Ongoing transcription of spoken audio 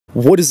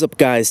What is up,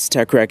 guys?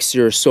 TechRex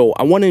here. So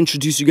I want to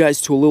introduce you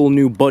guys to a little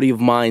new buddy of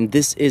mine.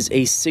 This is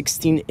a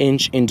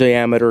 16-inch in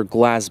diameter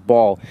glass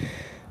ball.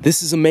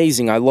 This is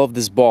amazing. I love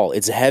this ball.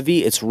 It's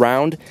heavy, it's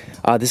round.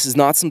 This is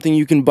not something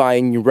you can buy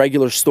in your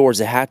regular stores.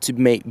 It had to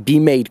be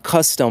made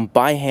custom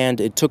by hand.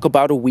 It took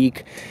about a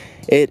week.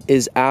 It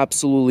is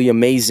absolutely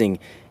amazing.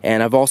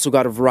 And I've also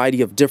got a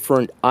variety of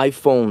different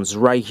iPhones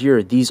right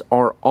here. These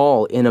are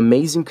all in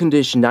amazing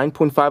condition,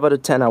 9.5 out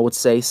of 10, I would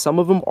say. Some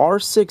of them are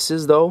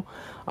 6s though.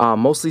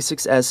 Mostly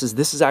 6Ss.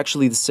 This is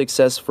actually the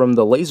 6S from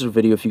the laser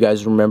video, if you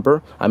guys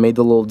remember. I made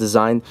the little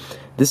design.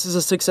 This is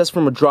a 6S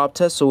from a drop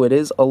test, so it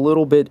is a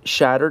little bit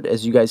shattered,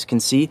 as you guys can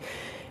see.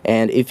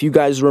 And if you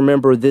guys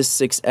remember, this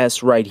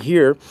 6S right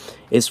here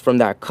is from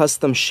that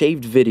custom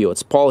shaved video.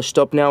 It's polished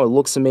up now. It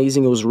looks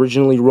amazing. It was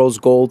originally rose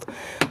gold.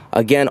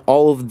 Again,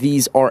 all of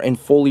these are in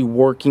fully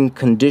working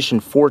condition,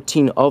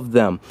 14 of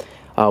them.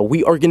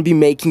 We are going to be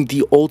making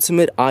the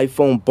ultimate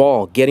iPhone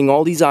ball, getting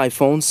all these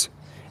iPhones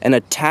and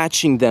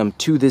attaching them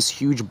to this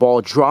huge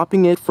ball,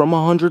 dropping it from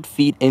 100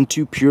 feet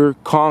into pure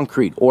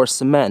concrete or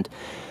cement.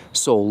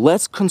 So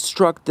let's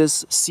construct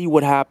this, see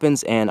what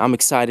happens, and I'm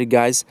excited,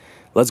 guys.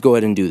 Let's go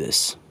ahead and do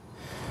this.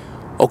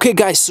 Okay,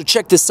 guys, so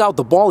check this out.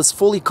 The ball is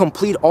fully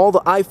complete. All the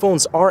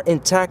iPhones are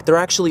intact. They're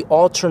actually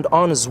all turned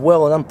on as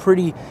well, and I'm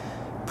pretty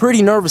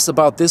nervous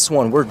about this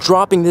one. We're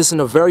dropping this in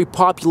a very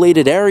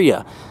populated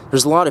area.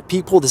 There's a lot of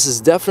people. This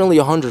is definitely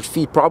 100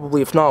 feet,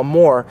 probably, if not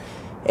more.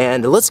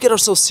 And let's get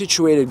ourselves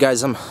situated,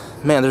 guys.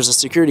 Man, there's a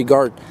security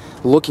guard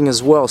looking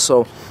as well,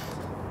 so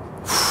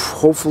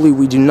hopefully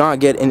we do not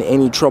get in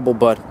any trouble.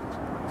 But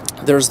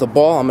there's the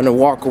ball. I'm gonna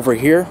walk over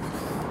here,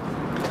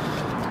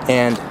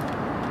 and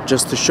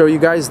just to show you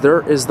guys,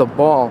 there is the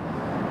ball,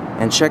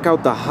 and check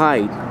out the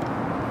height.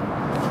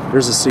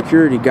 There's a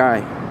security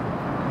guy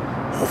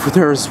over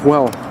there as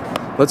well.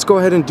 Let's go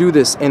ahead and do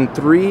this in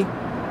 3,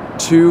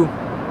 2,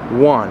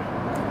 1.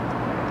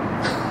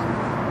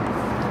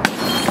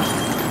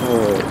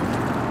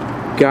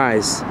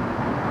 Guys,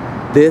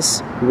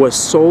 this was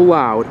so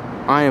loud.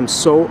 I am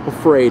so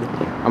afraid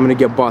I'm gonna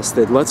get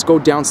busted. Let's go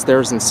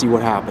downstairs and see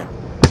what happened.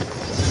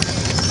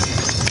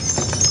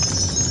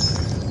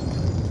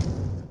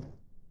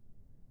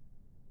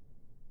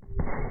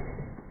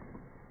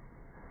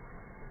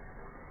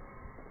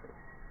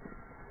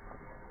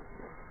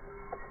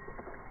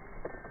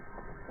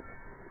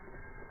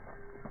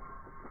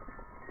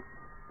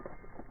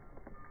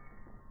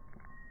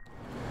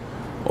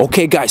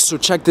 Okay, guys, so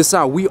check this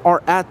out. We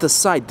are at the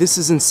site. This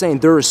is insane.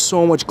 There is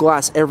so much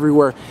glass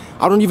everywhere.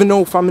 I don't even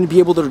know if I'm going to be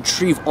able to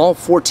retrieve all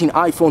 14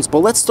 iPhones, but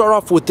let's start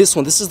off with this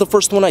one. This is the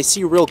first one I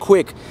see real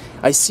quick.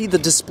 I see the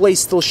display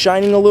still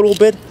shining a little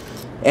bit,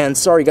 and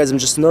sorry, guys, I'm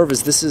just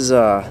nervous. This is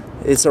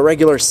it's a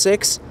regular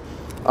 6.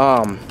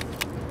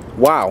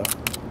 Wow.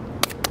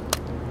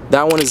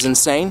 That one is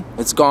insane.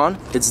 It's gone.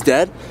 It's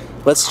dead.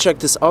 Let's check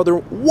this other.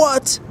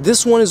 What?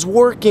 This one is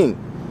working.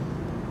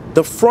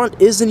 The front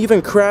isn't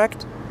even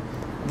cracked.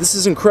 This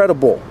is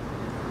incredible.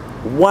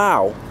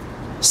 Wow.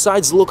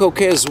 Sides look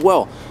okay as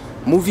well.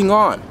 Moving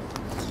on.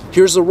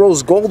 Here's a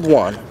rose gold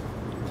one.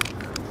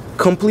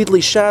 Completely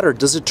shattered.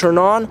 Does it turn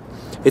on?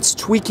 It's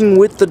tweaking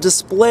with the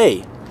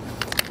display.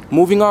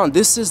 Moving on.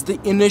 This is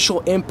the initial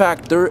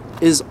impact. There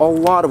is a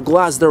lot of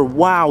glass there.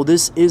 Wow,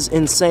 this is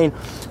insane.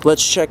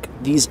 Let's check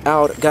these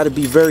out. Got to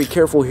be very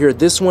careful here.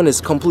 This one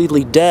is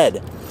completely dead.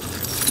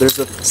 There's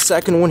a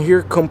second one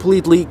here,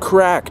 completely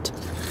cracked.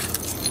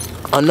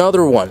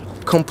 Another one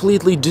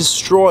completely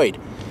destroyed.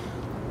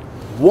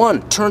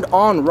 One turned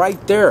on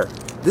right there.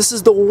 This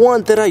is the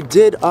one that I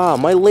did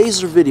my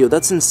laser video.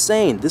 That's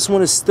insane. This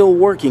one is still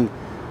working,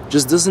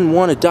 just doesn't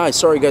want to die.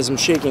 Sorry, guys, I'm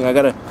shaking. I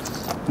gotta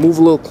move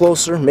a little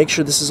closer, make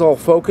sure this is all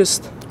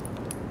focused.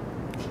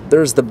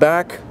 There's the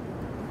back.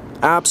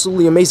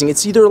 Absolutely amazing.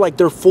 It's either like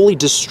they're fully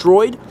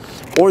destroyed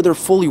or they're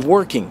fully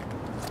working.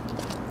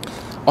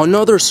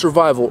 Another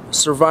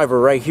survivor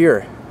right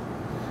here.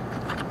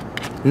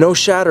 No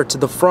shatter to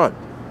the front.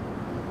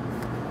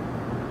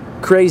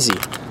 Crazy.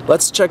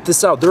 Let's check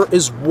this out. There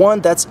is one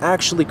that's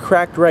actually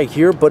cracked right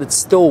here, but it's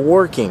still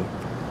working.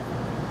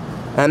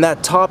 And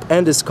that top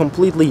end is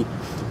completely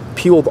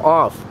peeled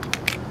off.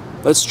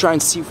 Let's try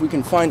and see if we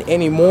can find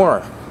any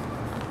more.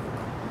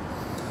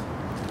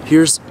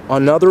 Here's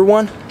another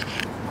one.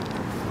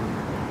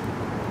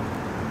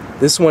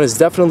 This one is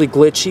definitely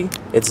glitchy.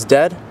 It's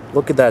dead.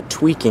 Look at that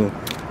tweaking.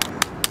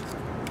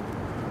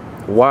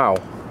 Wow.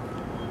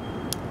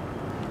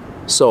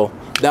 So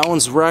that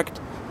one's wrecked.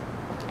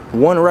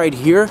 One right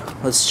here.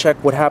 Let's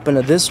check what happened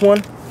to this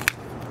one.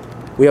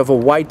 We have a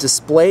white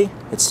display.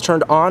 It's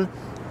turned on.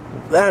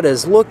 That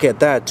is, look at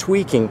that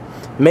tweaking,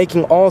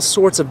 making all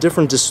sorts of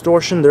different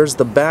distortion. There's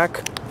the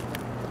back.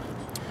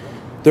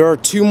 There are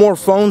 2 more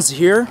phones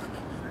here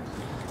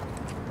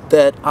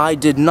that I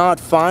did not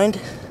find.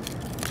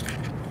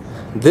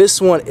 This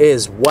one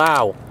is,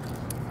 wow,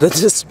 the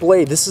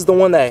display. This is the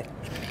one that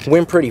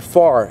went pretty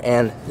far,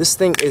 and this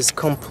thing is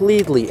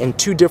completely in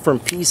 2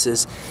 different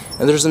pieces.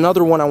 And there's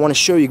another one I want to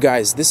show you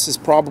guys. This is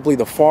probably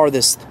the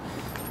farthest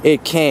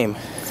it came.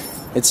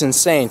 It's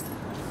insane.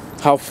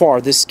 how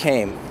far this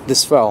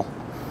fell.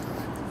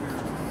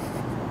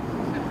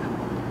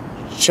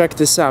 Check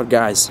this out,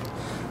 guys.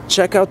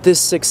 Check out this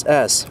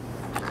 6S.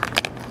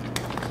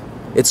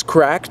 It's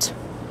cracked.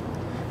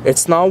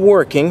 It's not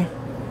working.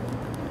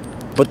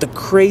 But the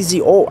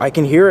crazy, oh, I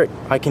can hear it.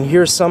 I can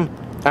hear some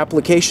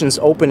applications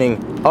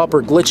opening up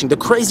or glitching. The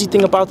crazy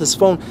thing about this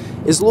phone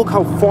is look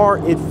how far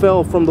it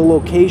fell from the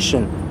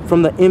location,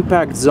 from the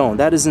impact zone.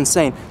 That is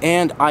insane.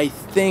 And I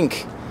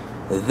think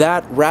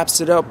that wraps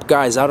it up,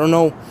 guys. I don't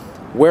know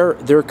where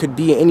there could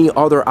be any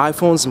other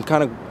iPhones. I'm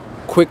kind of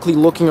quickly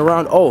looking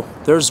around. Oh,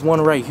 there's one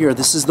right here.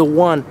 This is the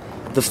one,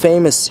 the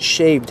famous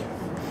shaved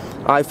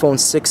iPhone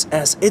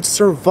 6S. It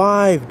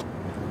survived.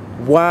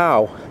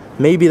 Wow.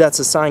 Maybe that's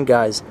a sign,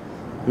 guys.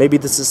 Maybe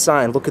this is a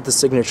sign. Look at the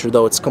signature,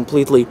 though. It's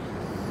completely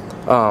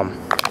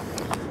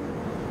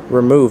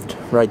removed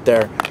right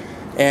there.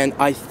 And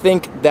I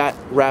think that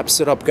wraps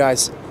it up,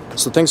 guys.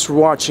 So thanks for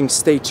watching.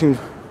 Stay tuned.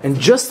 And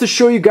just to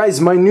show you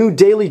guys my new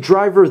daily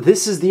driver,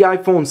 this is the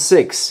iPhone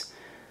 6.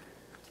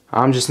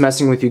 I'm just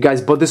messing with you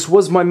guys, but this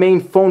was my main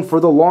phone for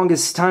the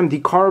longest time, the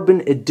Carbon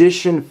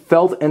Edition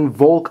Felt and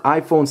Volk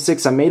iPhone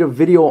 6. I made a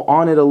video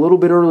on it a little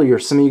bit earlier.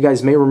 Some of you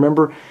guys may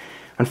remember.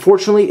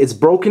 Unfortunately, it's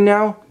broken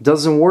now,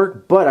 doesn't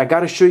work, but I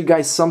gotta show you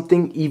guys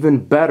something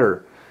even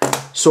better.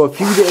 So a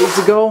few days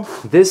ago,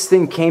 this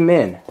thing came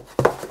in,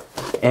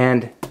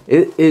 and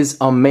it is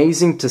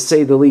amazing to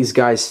say the least,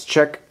 guys.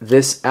 Check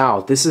this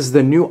out. This is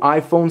the new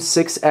iPhone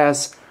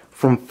 6S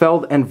from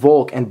Feld and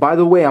Volk. And by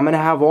the way, I'm going to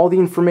have all the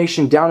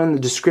information down in the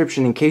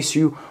description in case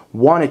you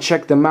want to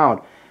check them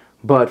out.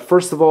 But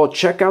first of all,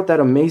 check out that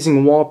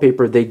amazing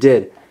wallpaper they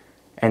did.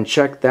 And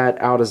check that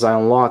out as I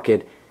unlock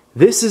it.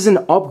 This is an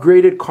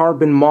upgraded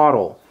carbon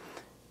model.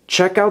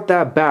 Check out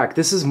that back.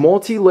 This is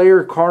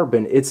multi-layer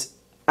carbon. It's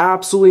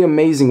absolutely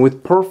amazing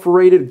with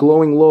perforated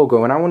glowing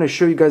logo. And I want to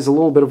show you guys a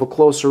little bit of a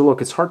closer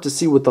look. It's hard to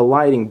see with the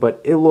lighting, but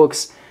it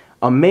looks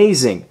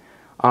amazing.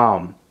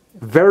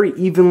 Very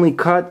evenly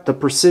cut. The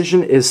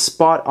precision is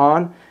spot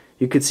on.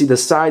 You can see the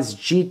size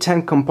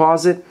G10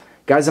 composite.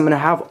 Guys, I'm going to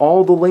have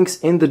all the links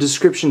in the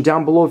description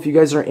down below if you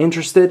guys are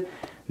interested.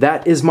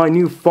 That is my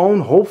new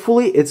phone.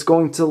 Hopefully, it's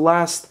going to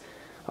last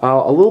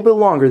a little bit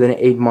longer than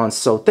 8 months.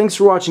 So thanks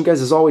for watching,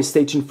 guys. As always,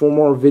 stay tuned for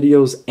more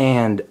videos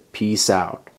and peace out.